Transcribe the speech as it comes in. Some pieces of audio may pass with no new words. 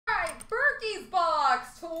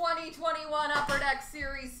box, 2021 Upper Deck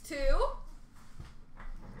Series 2.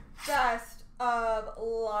 Best of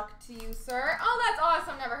luck to you, sir. Oh, that's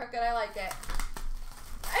awesome. Never hook it. I like it.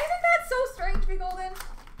 Isn't that so strange to be golden?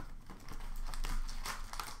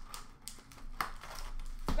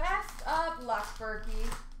 Best of luck, Burkey.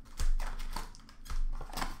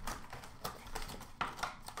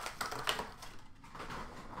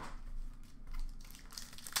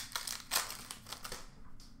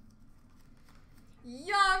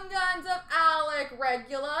 Young Guns of Alec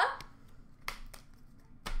Regula.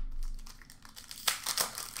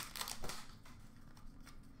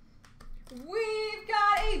 We've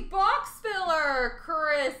got a box filler,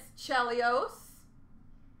 Chris Chelios.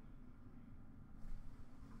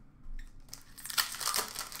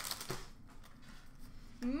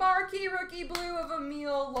 Marquee Rookie Blue of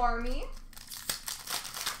Emil Larmy.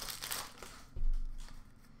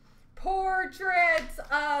 Portraits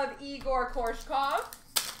of Igor Korshkov.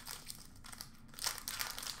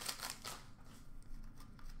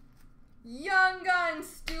 Young Gun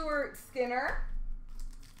Stuart Skinner.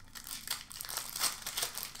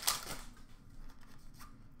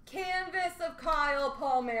 Canvas of Kyle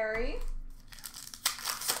Palmieri.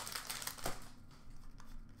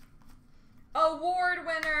 Award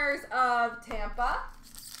winners of Tampa.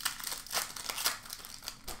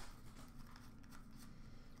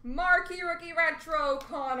 Marquee Rookie Retro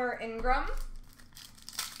Connor Ingram.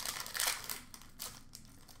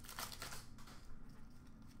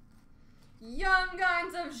 Young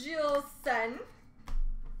Guns of Gilles Sen.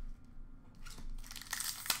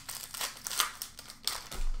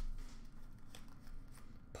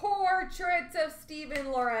 Portraits of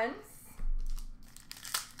Stephen Lawrence.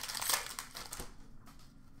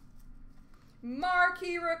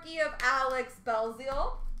 Marquee Rookie of Alex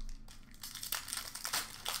Belzile.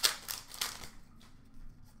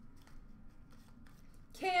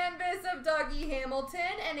 Canvas of Dougie Hamilton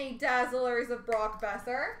and a Dazzlers of Brock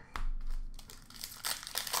Besser.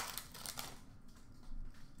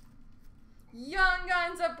 Young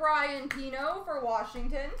Guns of Brian Pino for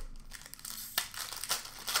Washington.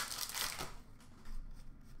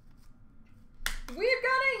 We've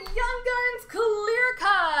got a Young Guns clear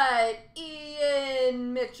cut,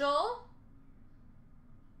 Ian Mitchell.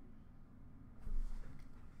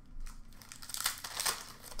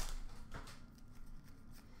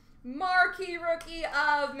 Marquee Rookie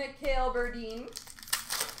of Mikhail Berdin.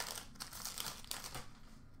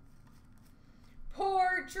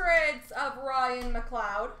 Portraits of Ryan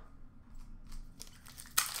McLeod.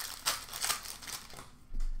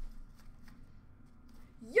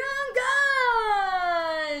 Young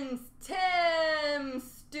Guns, Tim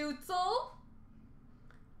Stutzel.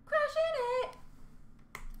 Crushing it.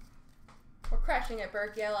 We're crushing it,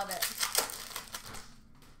 Burkey. I love it.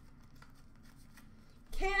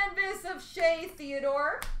 Canvas of Shea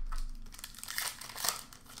Theodore.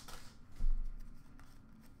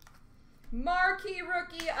 Marquee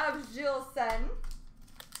Rookie of Gilles Sen.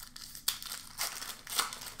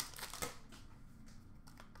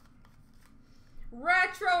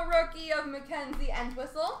 Retro Rookie of Mackenzie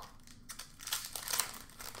Entwistle.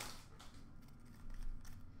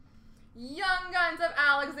 Young Guns of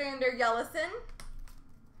Alexander Yellison.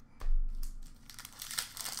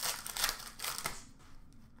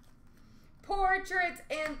 Portraits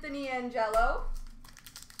Anthony Angelo.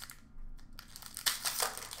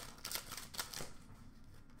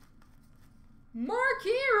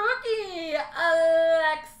 Marquee Rookie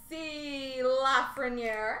Alexis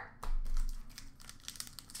Lafreniere.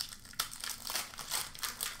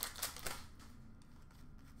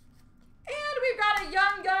 And we've got a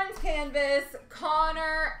Young Guns canvas,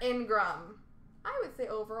 Connor Ingram. I would say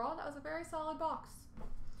overall that was a very solid box.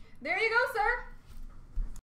 There you go, sir.